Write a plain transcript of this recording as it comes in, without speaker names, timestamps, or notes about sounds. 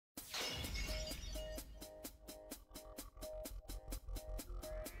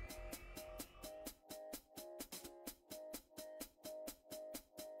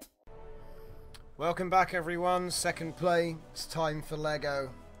Welcome back, everyone. Second play. It's time for Lego.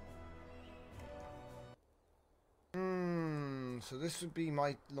 So this would be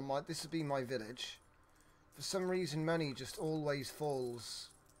my village. For some reason, money just always falls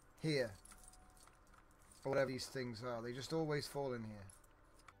here, or whatever these things are. They just always fall in here.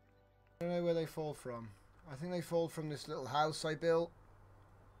 I don't know where they fall from. I think they fall from this little house I built,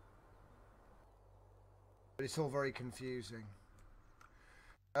 but it's all very confusing.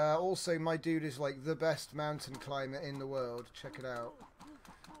 Also, my dude is like the best mountain climber in the world. Check it out.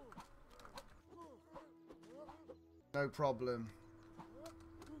 No problem.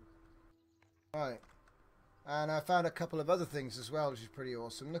 Right. And I found a couple of other things as well, which is pretty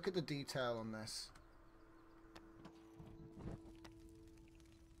awesome. Look at the detail on this.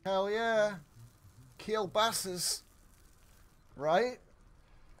 Hell yeah. Kielbassers. Right?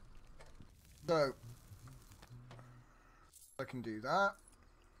 So, I can do that.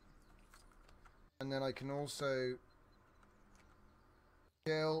 And then I can also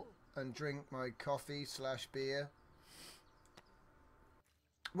chill and drink my coffee / beer.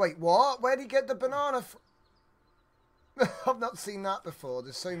 Wait, what? Where'd he get the banana from? I've not seen that before.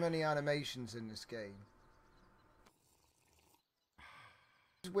 There's so many animations in this game.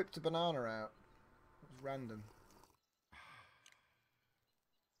 Just whipped a banana out. It was random.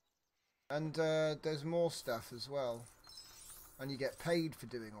 And there's more stuff as well. And you get paid for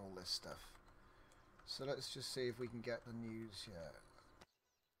doing all this stuff. So let's just see if we can get the news yet.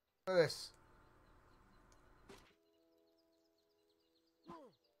 Look at this.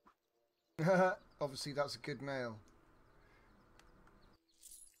 Obviously that's a good mail.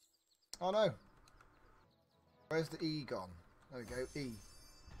 Oh no. Where's the E gone? There we go, E.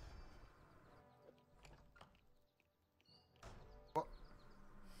 What?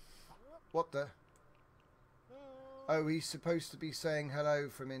 What the? Oh, he's supposed to be saying hello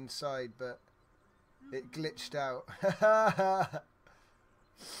from inside, but it glitched out.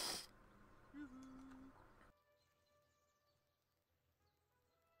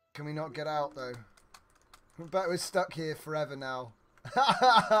 Can we not get out though? I bet we're stuck here forever now.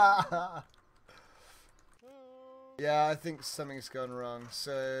 Yeah, I think something's gone wrong.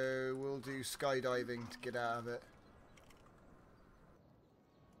 So we'll do skydiving to get out of it.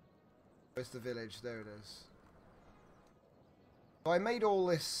 Where's the village? There it is. So I made all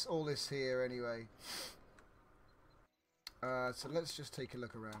this here anyway. So let's just take a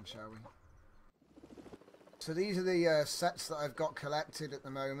look around, shall we? So these are the sets that I've got collected at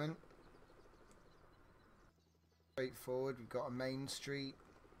the moment. Straightforward. We've got a main street,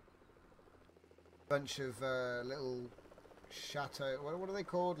 bunch of little chateau. What are they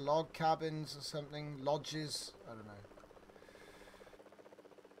called? Log cabins or something? Lodges? I don't know.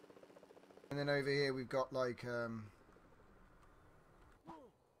 And then over here we've got like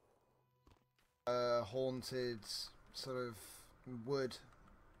haunted sort of wood.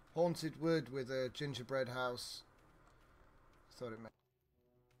 Haunted wood with a gingerbread house. Thought it made.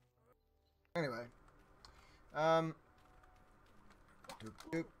 Anyway. I've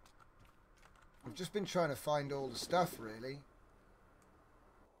just been trying to find all the stuff, really.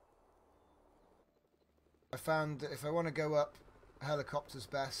 I found that if I want to go up, helicopter's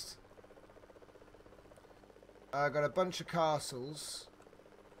best. I got a bunch of castles,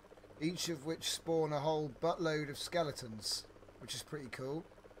 each of which spawn a whole buttload of skeletons, which is pretty cool.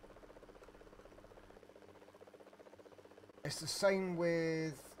 It's the same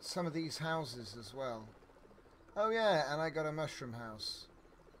with some of these houses as well. Oh yeah, and I got a mushroom house.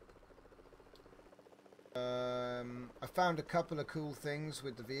 I found a couple of cool things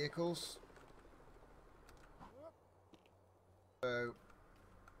with the vehicles. So,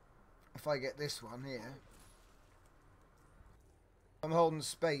 if I get this one here, if I'm holding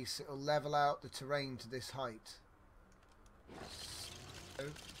space, it'll level out the terrain to this height. So,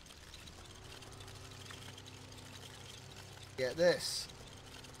 get this.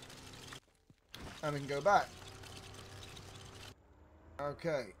 And we can go back.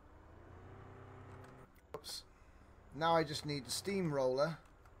 Okay. Oops. Now I just need the steamroller,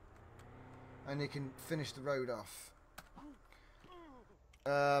 and you can finish the road off.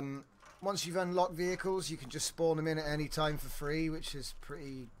 Once you've unlocked vehicles, you can just spawn them in at any time for free, which is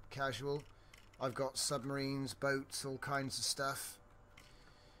pretty casual. I've got submarines, boats, all kinds of stuff.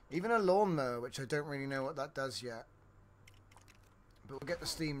 Even a lawnmower, which I don't really know what that does yet. But we'll get the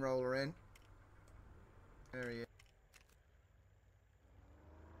steamroller in. There he is.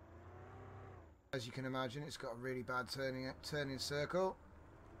 As you can imagine, it's got a really bad turning circle.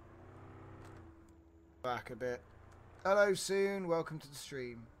 Back a bit. Hello, Soon. Welcome to the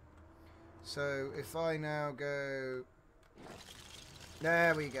stream. So, if I now go...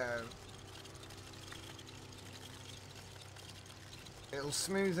 There we go. It'll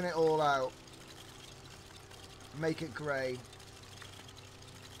smoothen it all out. Make it grey.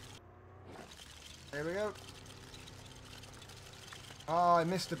 There we go. Oh, I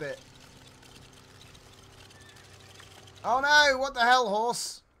missed a bit. Oh no! What the hell,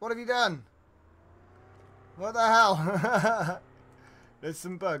 horse? What have you done? What the hell? There's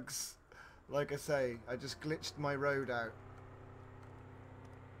some bugs. Like I say, I just glitched my road out.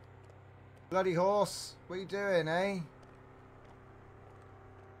 Bloody horse, what are you doing, eh?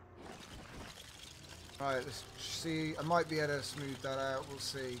 Right, let's see. I might be able to smooth that out. We'll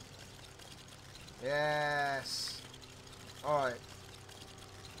see. Yes. Alright.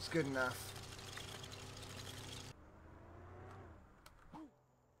 It's good enough.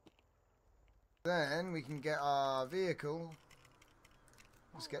 Then we can get our vehicle.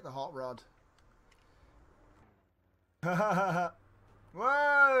 Let's get the hot rod.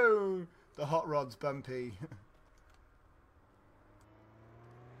 Whoa! The hot rod's bumpy.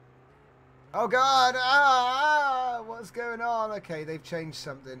 Oh god! Ah! What's going on? Okay, they've changed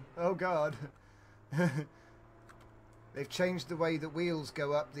something. Oh god. They've changed the way that wheels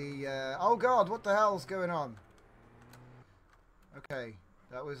go up the... Oh god, what the hell's going on? Okay,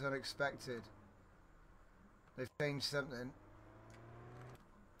 that was unexpected. They've changed something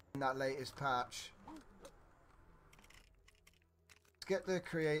in that latest patch. Let's get the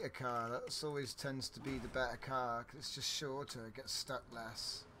creator car. That always tends to be the better car because it's just shorter, it gets stuck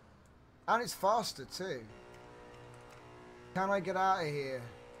less. And it's faster too. Can I get out of here?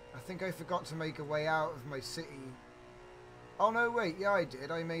 I think I forgot to make a way out of my city. Oh no, wait, yeah I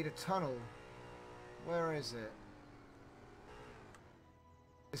did. I made a tunnel. Where is it?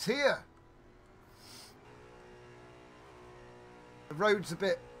 It's here! The road's a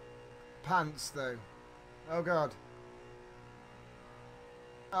bit pants though. Oh god.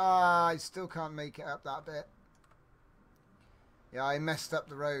 Ah, I still can't make it up that bit. Yeah, I messed up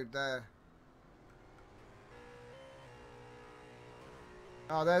the road there.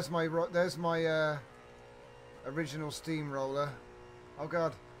 Oh, there's my original steamroller. Oh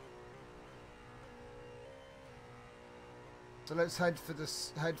god. So let's head for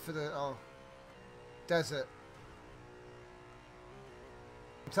the desert.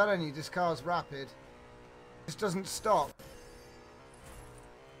 I'm telling you, this car's rapid. This doesn't stop.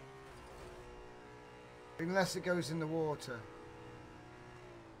 Unless it goes in the water.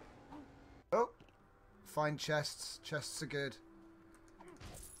 Oh! Find chests. Chests are good.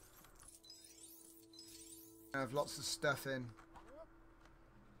 I have lots of stuff in.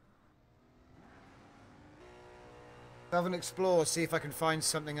 Have an explore, see if I can find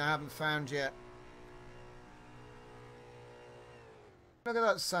something I haven't found yet. Look at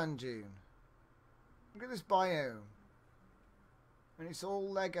that sand dune. Look at this biome. And it's all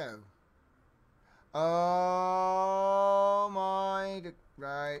Lego. Oh my...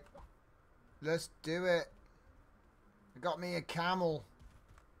 Right. Let's do it. I got me a camel.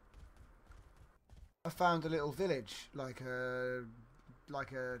 I found a little village. Like a... I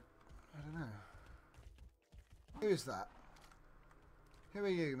don't know. Who is that? Who are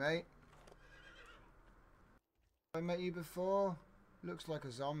you, mate? Have I met you before? Looks like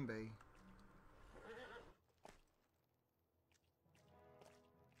a zombie.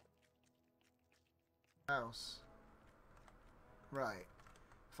 House. Right.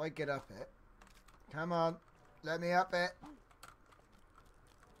 If I get up it. Come on. Let me up it.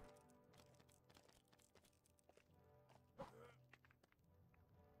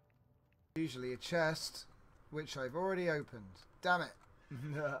 Usually a chest, which I've already opened. Damn it.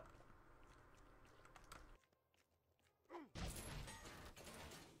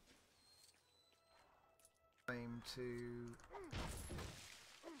 Time to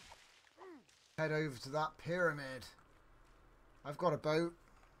head over to that pyramid. I've got a boat.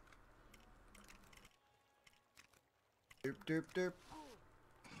 Doop doop doop.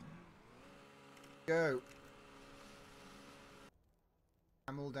 Go.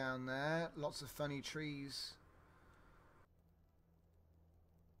 Camel down there. Lots of funny trees.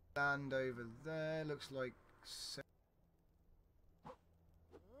 Land over there. Looks like...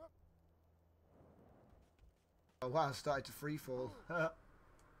 Oh wow, I started to free fall.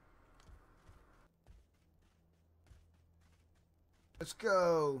 Let's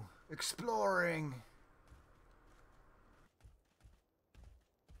go. Exploring.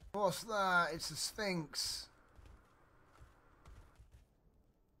 What's that? It's a Sphinx.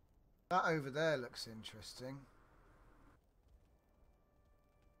 That over there looks interesting.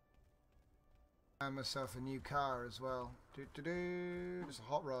 Found myself a new car as well. It's a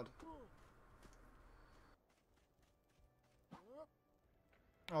hot rod.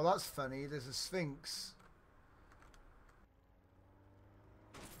 Oh, that's funny. There's a Sphinx.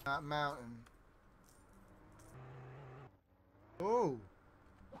 That mountain. Oh.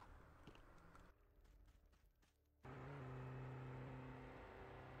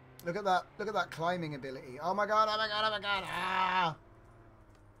 Look at that. Look at that climbing ability. Oh my god, oh my god, oh my god. Ah!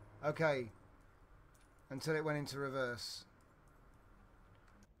 Okay. Until it went into reverse.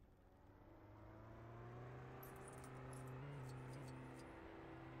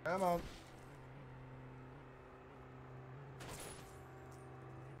 Come on.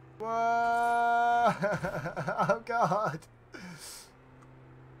 Whoa! Oh god!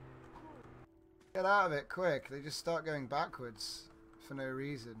 Get out of it quick. They just start going backwards for no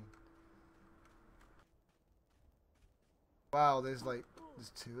reason. Wow, there's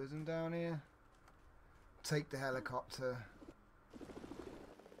two of them down here. Take the helicopter.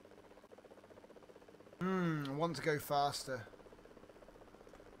 I want to go faster.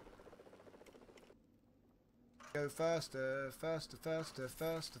 Go faster, faster, faster,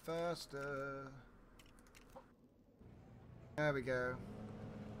 faster, faster. There we go.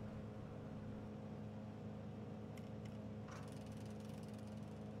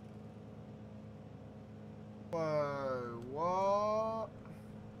 Whoa, what?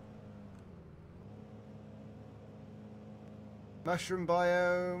 Mushroom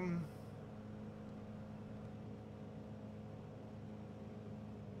biome.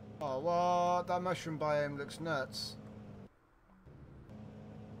 Oh, what? That mushroom biome looks nuts.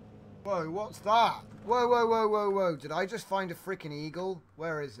 Whoa, what's that? Whoa, whoa, whoa, whoa, whoa. Did I just find a freaking eagle?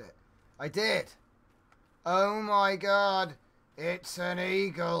 Where is it? I did. Oh my god. It's an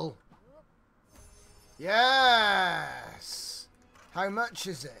eagle. Yes! How much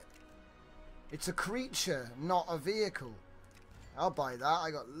is it? It's a creature, not a vehicle. I'll buy that. I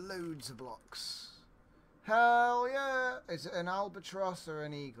got loads of blocks. Hell yeah! Is it an albatross or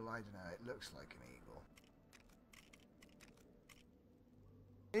an eagle? I don't know. It looks like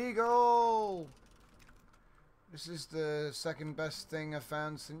an eagle. Eagle! This is the second best thing I've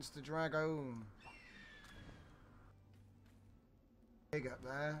found since the dragon. Big up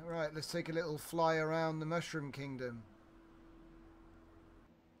there. Right, let's take a little fly around the Mushroom Kingdom.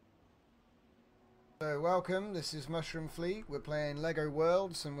 So, welcome. This is MushroomFleet. We're playing Lego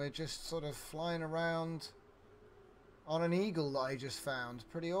Worlds and we're just sort of flying around on an eagle that I just found.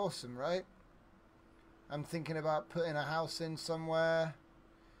 Pretty awesome, right? I'm thinking about putting a house in somewhere.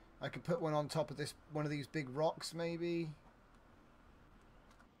 I could put one on top of one of these big rocks, maybe.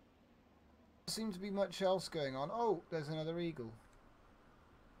 There seems to be much else going on. Oh, there's another eagle.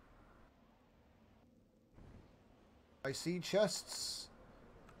 I see chests.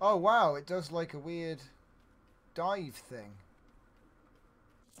 Oh wow, it does like a weird dive thing.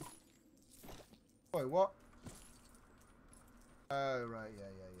 Wait, what? Oh right, yeah.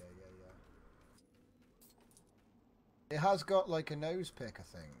 It has got like a nose pick, I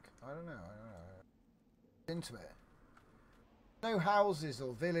think. I don't know. Into it. No houses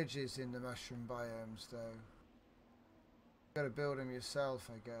or villages in the mushroom biomes though. You gotta build them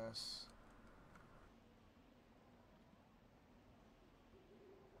yourself, I guess.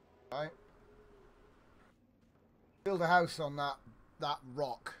 Right. Build a house on that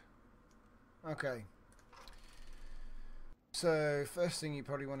rock. Okay. So first thing you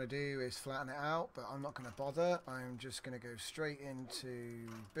probably want to do is flatten it out, but I'm not going to bother. I'm just going to go straight into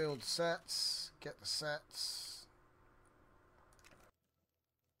build sets, get the sets.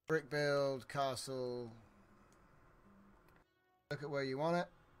 Brick build, castle. Look at where you want it.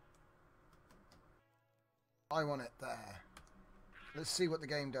 I want it there. Let's see what the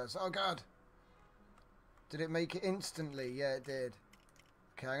game does. Oh god! Did it make it instantly? Yeah, it did.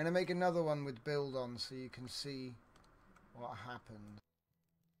 Okay, I'm going to make another one with build on so you can see what happened.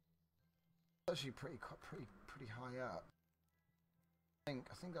 It's actually pretty high up. I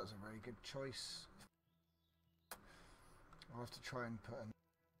think that was a very good choice. I'll have to try and put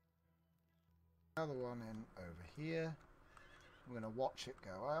another one in over here. I'm going to watch it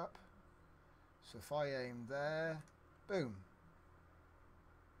go up. So if I aim there, boom.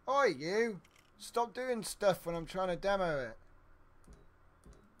 Oi, you! Stop doing stuff when I'm trying to demo it.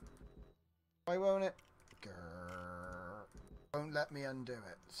 Why won't it? Grrr. Won't let me undo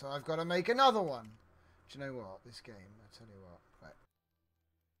it. So I've got to make another one. Do you know what? This game, I'll tell you what. Right.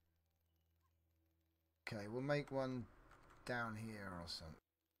 Okay, we'll make one down here or something.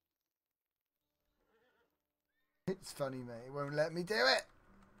 It's funny, mate. It won't let me do it.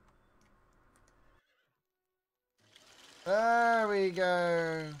 There we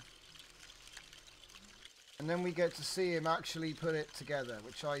go. And then we get to see him actually put it together,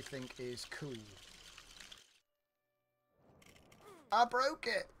 which I think is cool. I broke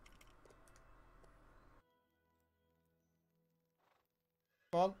it.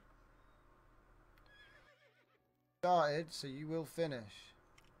 Come on. Started, so you will finish.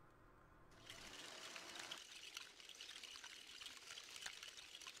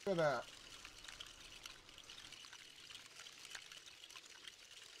 Look at that.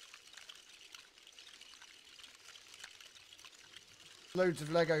 Loads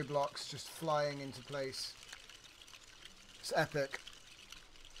of Lego blocks just flying into place. It's epic.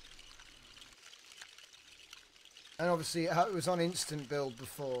 And obviously it was on instant build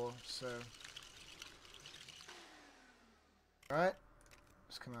before, so... Alright,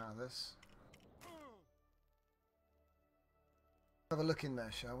 let's come out of this. Have a look in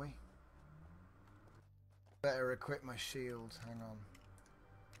there, shall we? Better equip my shield, hang on.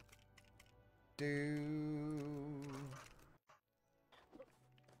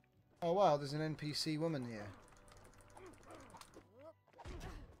 Oh wow, there's an NPC woman here.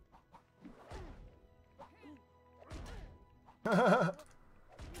 Oh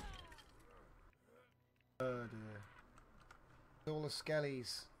dear. All the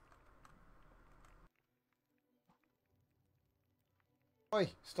skellies. Oi,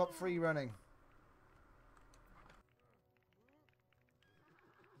 stop free running.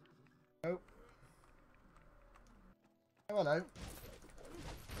 Oh. Oh, hello.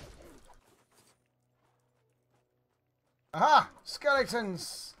 Aha!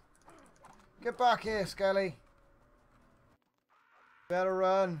 Skeletons! Get back here, Skelly. Better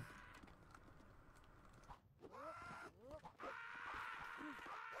run.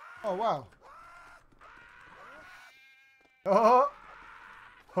 Oh, wow. Oh!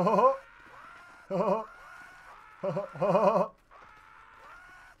 Oh! Oh! Oh!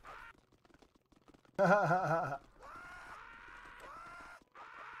 Oh!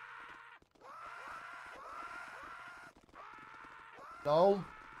 Lol.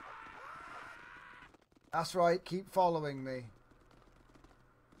 That's right, keep following me.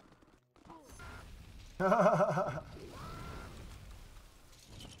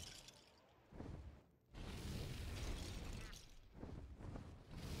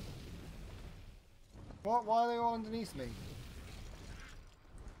 What? Why are they all underneath me?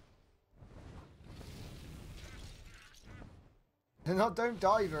 They don't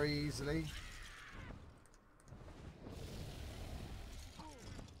die very easily.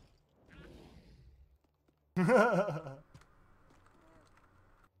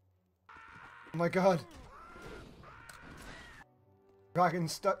 Oh my god.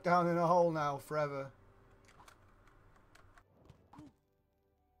 Dragon's stuck down in a hole now forever.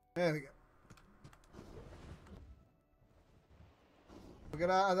 There we go. We'll get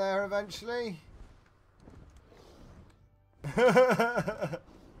out of there eventually.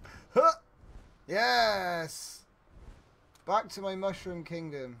 Yes! Back to my mushroom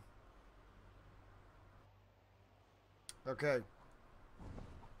kingdom. Okay.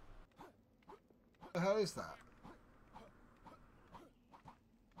 What the hell is that?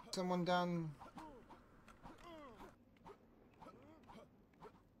 Someone down...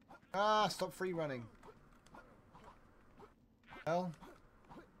 Ah, stop free running. Hell.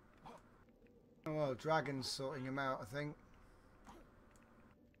 Oh well, dragon's sorting him out, I think.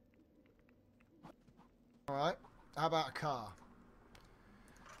 Alright, how about a car?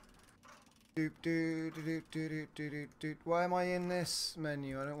 Doop doo doo doo doo doo doo doo. Why am I in this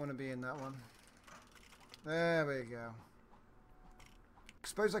menu? I don't want to be in that one. There we go.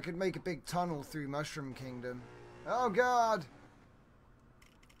 Suppose I could make a big tunnel through Mushroom Kingdom. Oh god!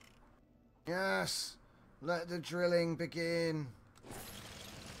 Yes! Let the drilling begin.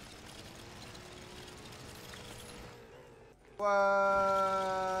 Whoa!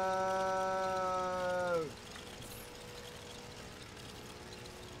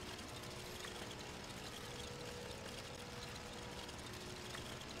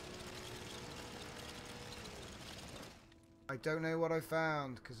 I don't know what I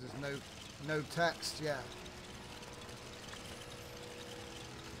found because there's no text yet.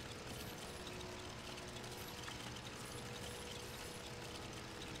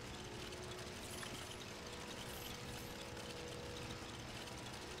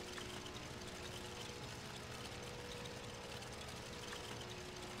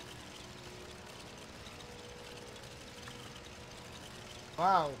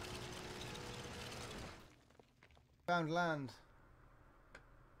 Wow. Found land.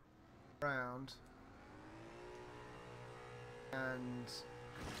 Round. And...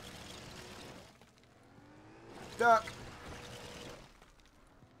 Stuck!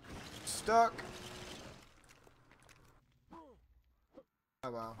 Stuck!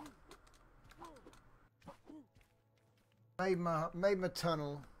 Oh well. Made my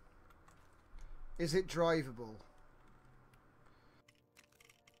tunnel. Is it drivable?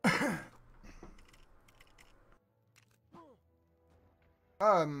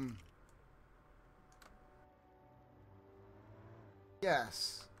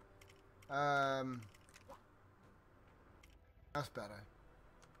 Yes. That's better.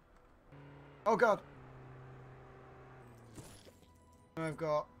 Oh god! I've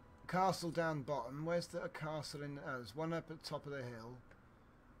got castle down bottom. Where's the castle in? Oh, there's one up at the top of the hill.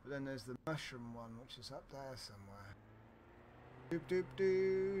 But then there's the mushroom one, which is up there somewhere. Doop doop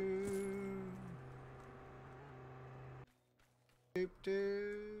doo. Doop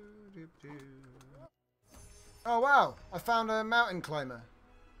doo. Doop doo. Oh wow! I found a mountain climber.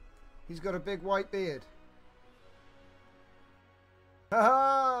 He's got a big white beard. Ha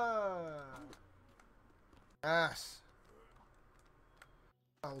ha! Yes.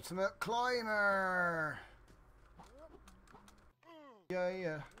 Ultimate climber. Yeah,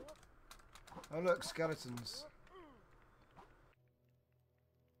 yeah. Oh look, skeletons.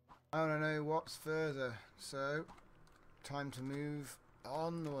 I want to know what's further, so time to move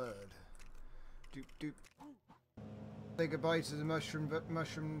onward. Doop doop. Say goodbye to the mushroom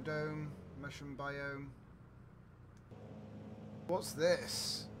dome, mushroom biome. What's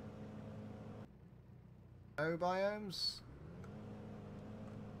this? No biomes?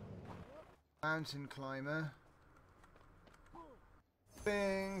 Mountain climber.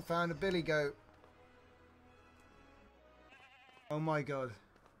 Bing! Found a billy goat. Oh my god.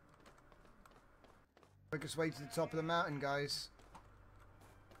 Quickest way to the top of the mountain, guys.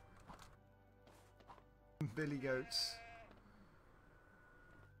 Billy goats.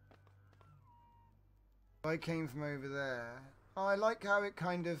 I came from over there. Oh, I like how it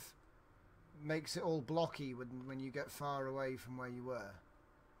kind of makes it all blocky when you get far away from where you were.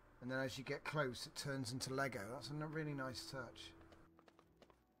 And then as you get close, it turns into Lego. That's a really nice touch.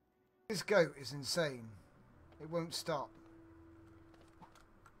 This goat is insane. It won't stop.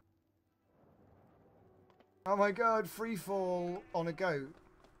 Oh my god, free fall on a goat.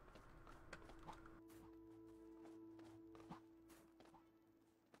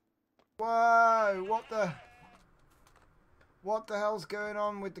 Whoa, what the hell's going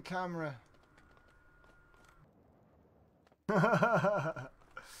on with the camera?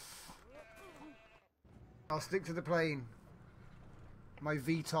 I'll stick to the plane. My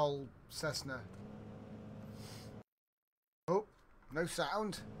VTOL Cessna. Oh, no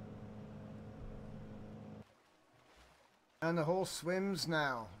sound. And the horse swims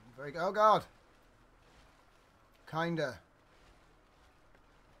now. Very good. Oh god. Kinda.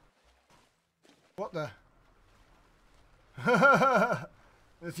 What the? A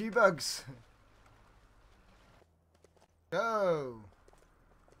few bugs. Go.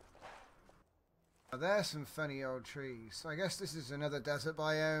 Now there's some funny old trees. So I guess this is another desert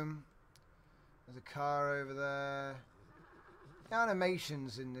biome. There's a car over there. The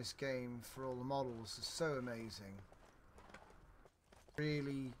animations in this game for all the models are so amazing.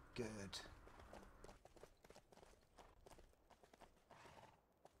 Really good.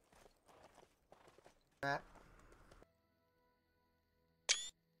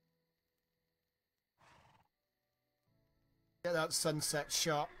 Get that sunset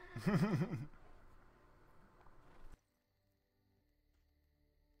shot.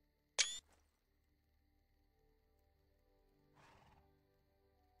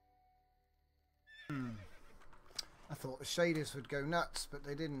 I thought the shaders would go nuts, but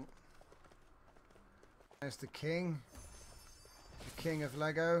they didn't. There's the king of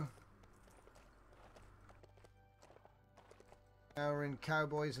Lego. Now we're in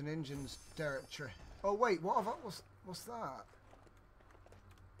Cowboys and Indians territory. Oh wait, what have I, what's that?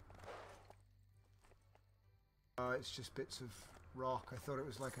 Oh, it's just bits of rock. I thought it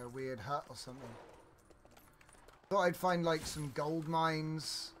was like a weird hut or something. Thought I'd find like some gold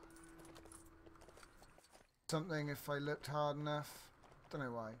mines. Something if I looked hard enough. Don't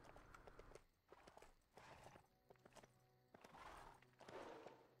know why.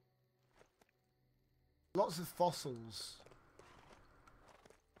 Lots of fossils.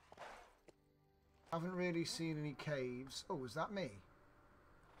 Haven't really seen any caves. Oh, was that me?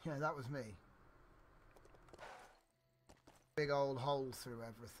 Yeah, that was me. Big old hole through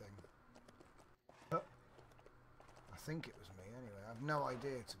everything. I think it was me anyway. I have no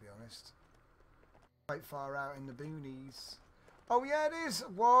idea, to be honest. Quite far out in the boonies. Oh yeah, it is.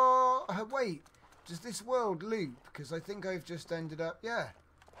 What? Wait, does this world loop? Because I think I've just ended up. Yeah,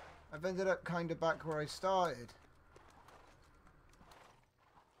 I've ended up kind of back where I started.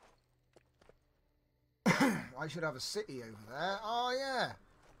 I should have a city over there. Oh yeah.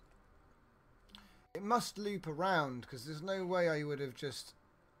 It must loop around because there's no way I would have just,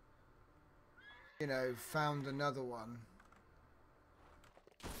 you know, found another one.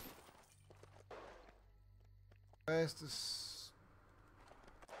 Where's the...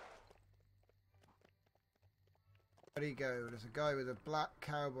 Where'd he go? There's a guy with a black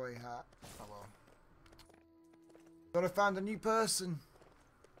cowboy hat. Oh well. Thought I found a new person.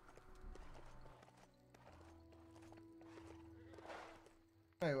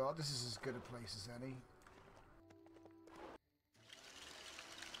 Oh well, this is as good a place as any.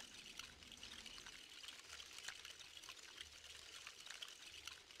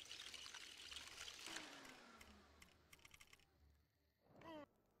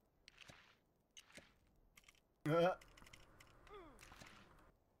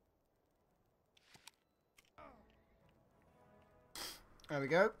 There we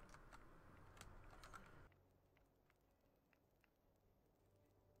go.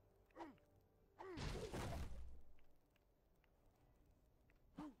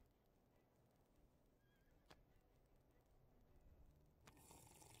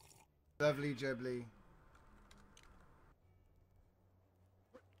 Lovely jubbly.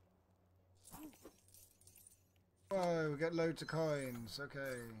 Whoa, we get loads of coins.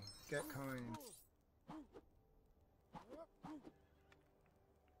 Okay, get coins.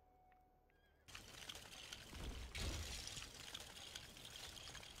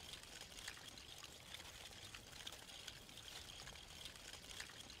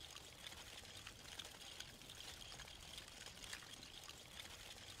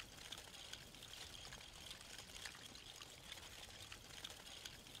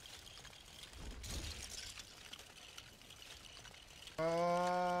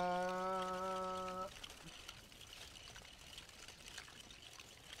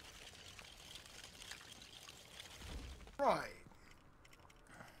 Right.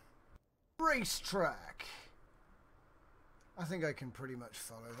 Racetrack. I think I can pretty much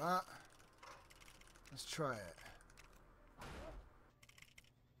follow that. Let's try it.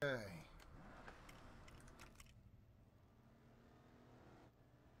 Okay.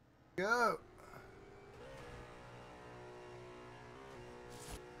 Go.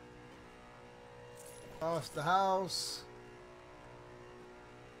 Past the house.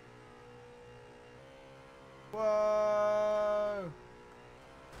 Whoa!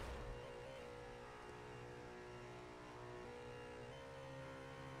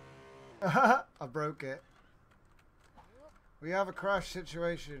 I broke it. We have a crash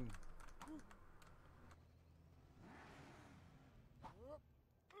situation.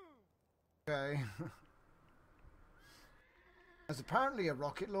 Okay. There's apparently a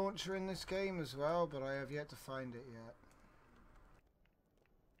rocket launcher in this game as well, but I have yet to find it yet.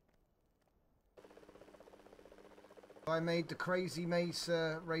 I made the Crazy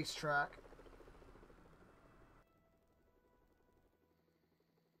Mesa racetrack.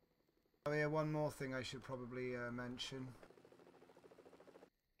 Oh yeah, one more thing I should probably mention.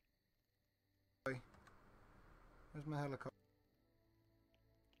 Where's my helicopter?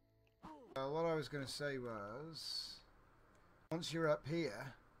 What I was going to say was, once you're up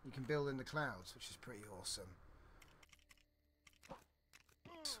here, you can build in the clouds, which is pretty awesome.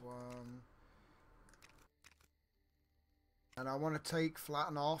 This one. And I want to take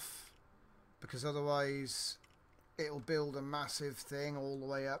flatten off, because otherwise it'll build a massive thing all the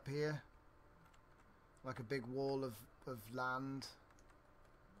way up here. Like a big wall of land.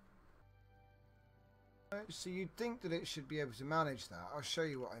 So you'd think that it should be able to manage that. I'll show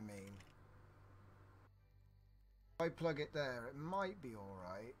you what I mean. If I plug it there, it might be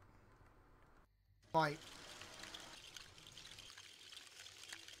alright. Might.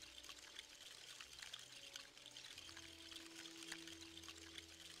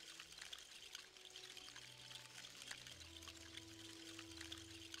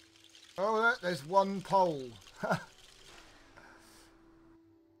 Oh, there's one pole.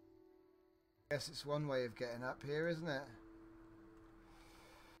 Guess it's one way of getting up here, isn't it?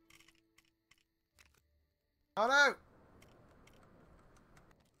 Oh no!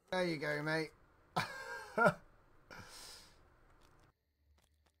 There you go, mate. You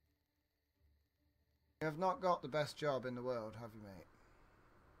have not got the best job in the world, have you, mate?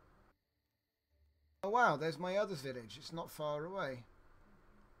 Oh wow, there's my other village. It's not far away.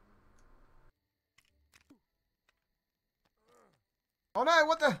 Oh no,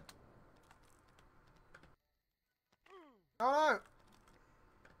 what the? Oh no!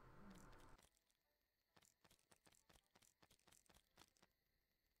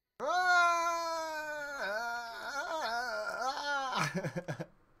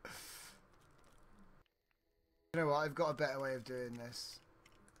 You know what? I've got a better way of doing this.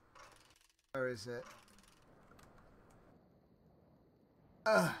 Where is it?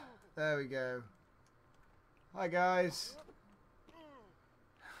 There we go. Hi guys.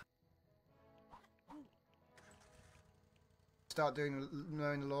 Start doing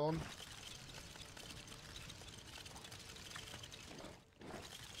mowing the lawn.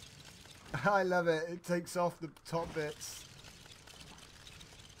 I love it. It takes off the top bits.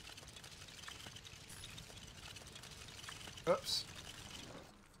 Oops.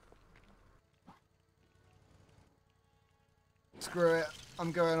 Screw it.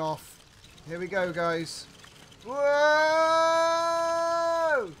 I'm going off. Here we go, guys. Whoa!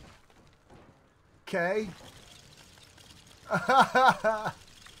 Okay.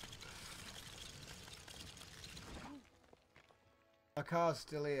 My car's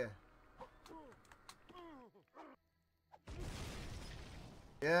still here.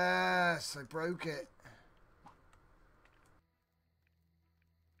 Yes, I broke it.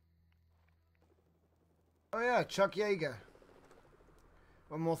 Oh yeah, Chuck Yeager.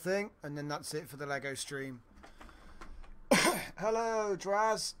 One more thing, and then that's it for the Lego stream. Hello,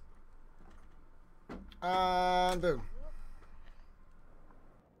 Draz. And boom.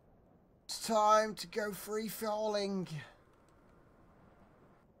 It's time to go free falling.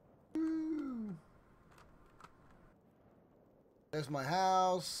 There's my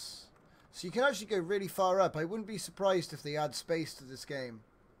house. So you can actually go really far up. I wouldn't be surprised if they add space to this game,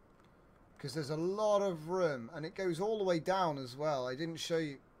 because there's a lot of room, and it goes all the way down as well. I didn't show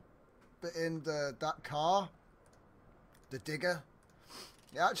you, but in that car, the digger,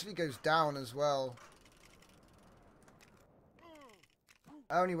 it actually goes down as well.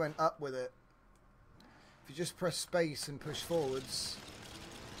 I only went up with it. If you just press space and push forwards,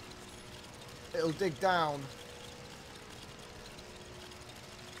 it'll dig down.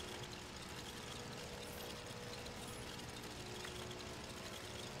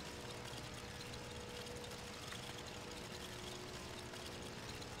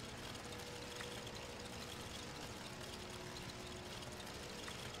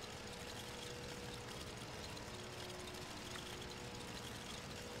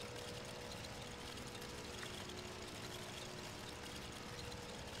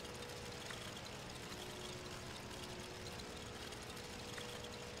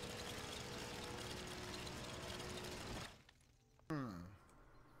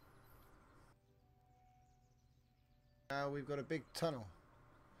 Now we've got a big tunnel.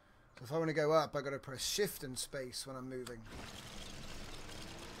 So if I want to go up, I've got to press shift and space when I'm moving.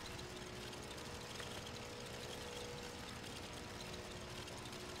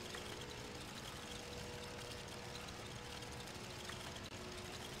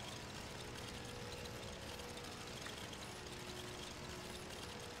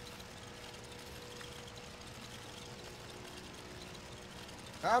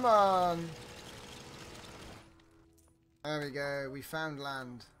 Come on! There we go, we found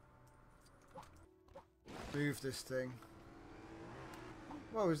land. Move this thing.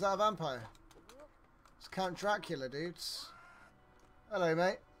 Whoa, is that a vampire? It's Count Dracula, dudes. Hello,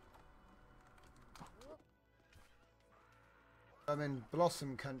 mate. I'm in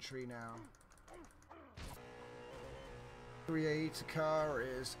Blossom Country now. Create a car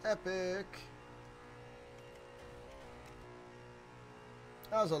is epic.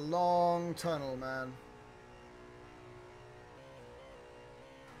 That was a long tunnel, man.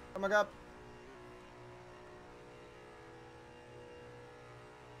 Oh my god.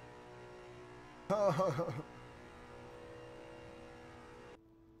 Oh.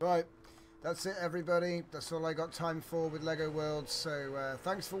 Right, that's it, everybody. That's all I got time for with Lego Worlds. So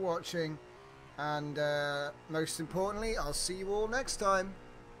thanks for watching, and most importantly, I'll see you all next time.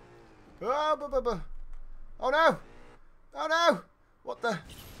 Oh, oh no! Oh no! What the?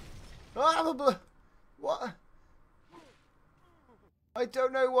 Oh, what? I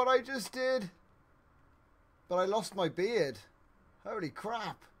don't know what I just did, but I lost my beard. Holy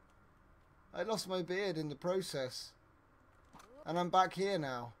crap. I lost my beard in the process. And I'm back here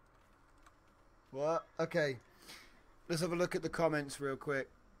now. What? Okay. Let's have a look at the comments real quick.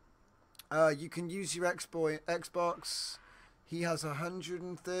 You can use your Xbox. He has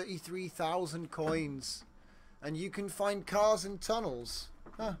 133,000 coins. And you can find cars in tunnels.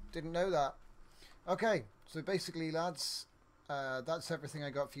 Huh, didn't know that. Okay, so basically, lads, that's everything I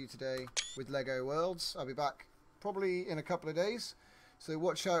got for you today with Lego Worlds. I'll be back probably in a couple of days. So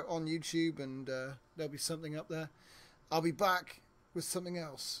watch out on YouTube, and there'll be something up there. I'll be back with something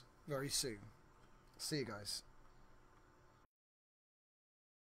else very soon. See you guys.